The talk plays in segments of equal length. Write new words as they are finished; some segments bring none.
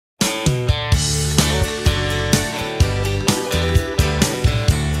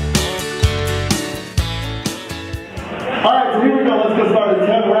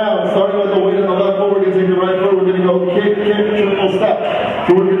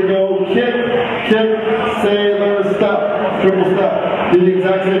going to go kick, kick, sailor step, triple step. Do the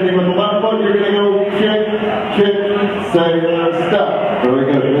exact same thing with the left foot. You're going to go kick, kick, sailor step.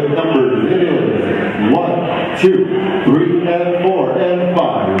 Very good. With numbers, it is 1, 2, 3, and 4, and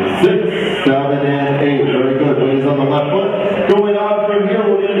 5, 6, 7, and 8. Very good. Ladies on the left foot. Going on from here,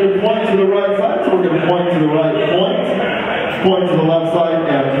 we're going to do point to the right side. So we're going to point to the right, point to the left side,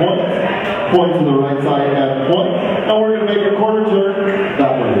 and point to the right side, and point. And we're going to make a quarter turn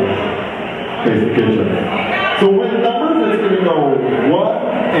that way. Face the kitchen. So with numbers, it's going to go 1,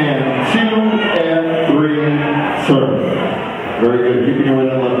 and 2, and 3, turn. Very good. Keeping your weight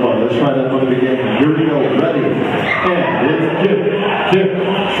on the left foot. Let's try that from the beginning. Here we go. Ready. And it's kick, kick,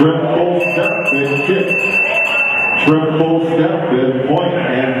 triple step, and kick. Triple step, and point,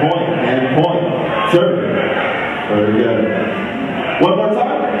 and point, and point. Turn. Very good. One more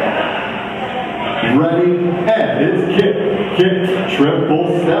time. Ready, and it's kick, kick, triple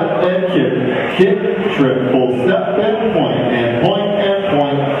step, and kick, kick, triple step, and point, and point, and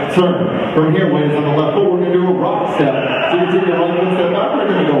point, turn. From here, ladies on the left foot, we're going to do a rock step. So you take your right foot step back, we're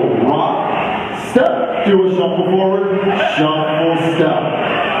going to go rock, step, do a shuffle forward, shuffle step.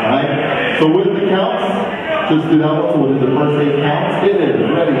 Alright? So with the counts, just do that one. So we'll do the first 8 counts. It is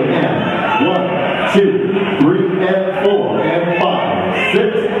ready, and 1, 2, 3, and 4, and 5,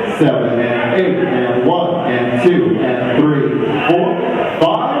 6, 7, and 8, and 1, and 2, and 3, 4,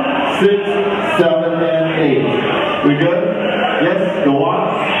 5, 6, 7, and 8. We good? Yes? Go on?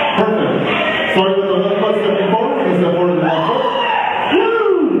 Perfect. Starting with the left foot stepping forward, we're going to step forward to the left foot.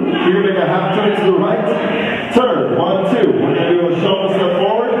 Woo! You're going to make a half turn to the right. Turn. 1, 2. We're going to do a shuffle step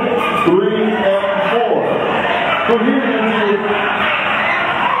forward. 3, and 4. From here, you're going to do...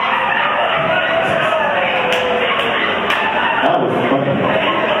 That was funny.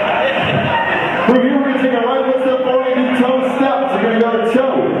 From here, we're going to take a right foot step forward and do toe steps. You're going to go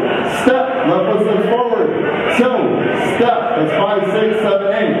toe, step, left foot step forward, toe, step. That's 5, 6,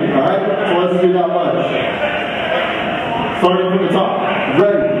 7, 8. Alright? So let's do that much. Starting from the top.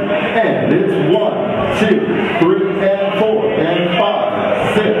 Ready. And it's 1, 2, 3, and 4, and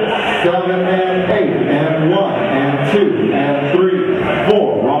 5, 6, 7, and 8, and 1, and 2, and 3,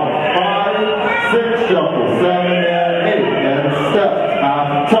 4. Rock 5, 6, shuffle 7, and 8, and step,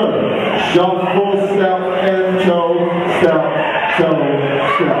 half turn. Shuffle, step, and toe, step, toe,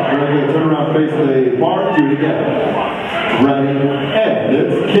 step. Very good. Turn around, face the bar. Do it again. Ready, and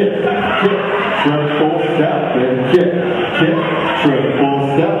it's kick, kick, triple step, and kick, kick, triple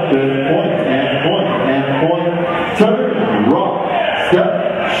step, and point, and point, turn, rock, step,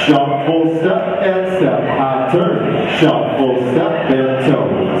 shuffle, step, and step, half turn, shuffle, step, and toe,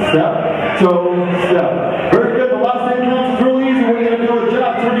 step, step. Very good. The last 8 counts is really easy. We're going to do a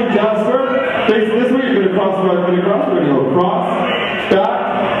jab, turning jab square. Facing this way, you're going to cross the right foot across. We're going to go cross, back,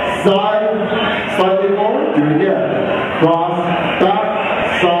 side, slightly forward. Do it again. Cross,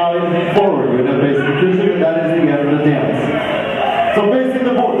 back, side, forward. You're going to face the kitchen, and that is the end of the dance. So facing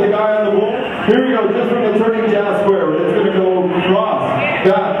the bull, the guy on the bull. Here we go, just from the turning jazz square. It's going to go cross,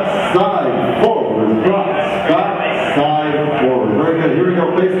 back, side, forward, cross, back, side, forward. Very good. Here we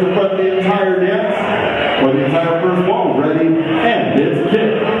go, facing the front the entire dance, or the entire first wall. Ready, and it's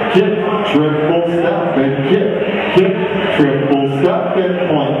kick, kick, triple step, and kick, kick, triple step, and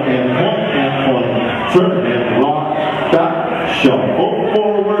point, and point, and point. Turn and rock, back, shuffle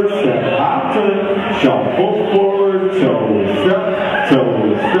forward, step, half turn, shuffle forward, toe, step,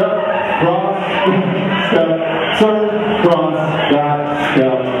 cross, step, turn, cross, back,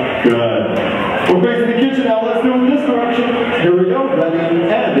 step. Good. We're facing the kitchen now. Let's do it in this direction. Here we go. Ready,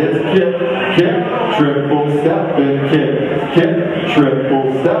 and it's kick, kick, triple step, and kick, kick, triple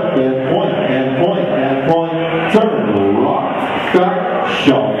step, and point, and point, and point. Turn, rock, back,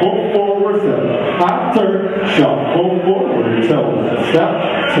 shuffle forward, step, half turn, shuffle forward, toe, step,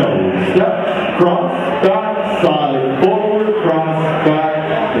 cross, back, side, forward, cross, back,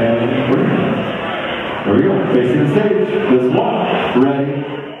 and bring. There we go. Facing the stage. This one.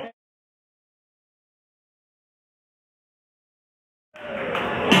 Ready.